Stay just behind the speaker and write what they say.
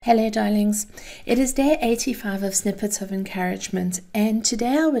Hello darlings, it is day 85 of Snippets of Encouragement, and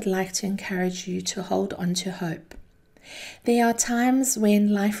today I would like to encourage you to hold on to hope. There are times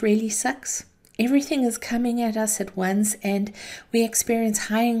when life really sucks. Everything is coming at us at once and we experience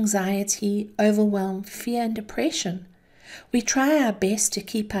high anxiety, overwhelm, fear and depression. We try our best to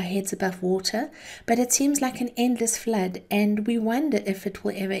keep our heads above water, but it seems like an endless flood and we wonder if it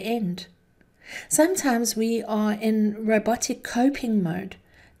will ever end. Sometimes we are in robotic coping mode,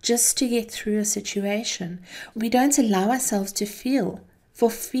 just to get through a situation. We don't allow ourselves to feel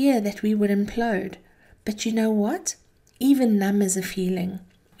for fear that we would implode. But you know what? Even numb is a feeling.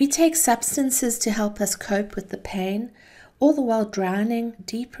 We take substances to help us cope with the pain, all the while drowning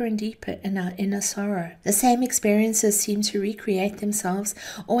deeper and deeper in our inner sorrow. The same experiences seem to recreate themselves,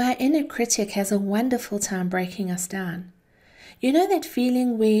 or our inner critic has a wonderful time breaking us down. You know that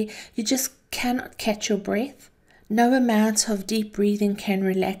feeling where you just cannot catch your breath? No amount of deep breathing can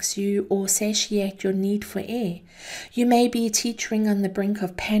relax you or satiate your need for air. You may be teetering on the brink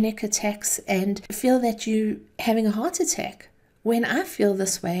of panic attacks and feel that you're having a heart attack. When I feel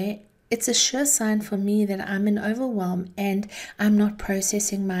this way, it's a sure sign for me that I'm in overwhelm and I'm not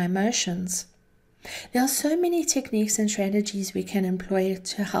processing my emotions. There are so many techniques and strategies we can employ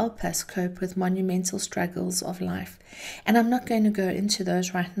to help us cope with monumental struggles of life, and I'm not going to go into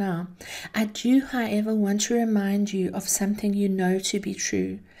those right now. I do, however, want to remind you of something you know to be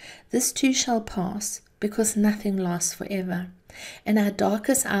true. This too shall pass, because nothing lasts forever. In our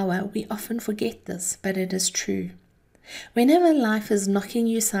darkest hour, we often forget this, but it is true. Whenever life is knocking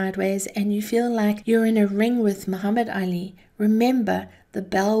you sideways and you feel like you're in a ring with Muhammad Ali, remember the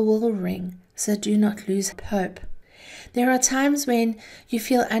bell will ring. So do not lose hope. There are times when you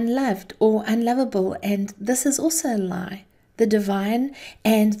feel unloved or unlovable, and this is also a lie. The divine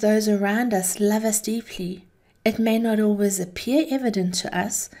and those around us love us deeply. It may not always appear evident to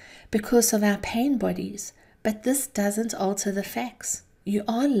us because of our pain bodies, but this doesn't alter the facts. You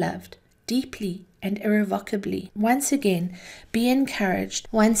are loved deeply and irrevocably. Once again, be encouraged.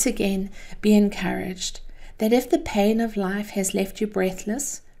 Once again, be encouraged that if the pain of life has left you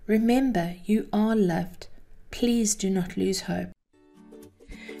breathless, remember, you are loved. Please do not lose hope.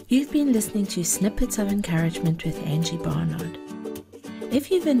 You've been listening to Snippets of Encouragement with Angie Barnard.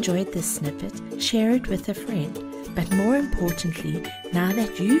 If you've enjoyed this snippet, share it with a friend. But more importantly, now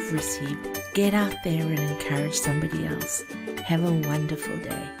that you've received, get out there and encourage somebody else. Have a wonderful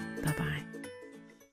day. Bye-bye.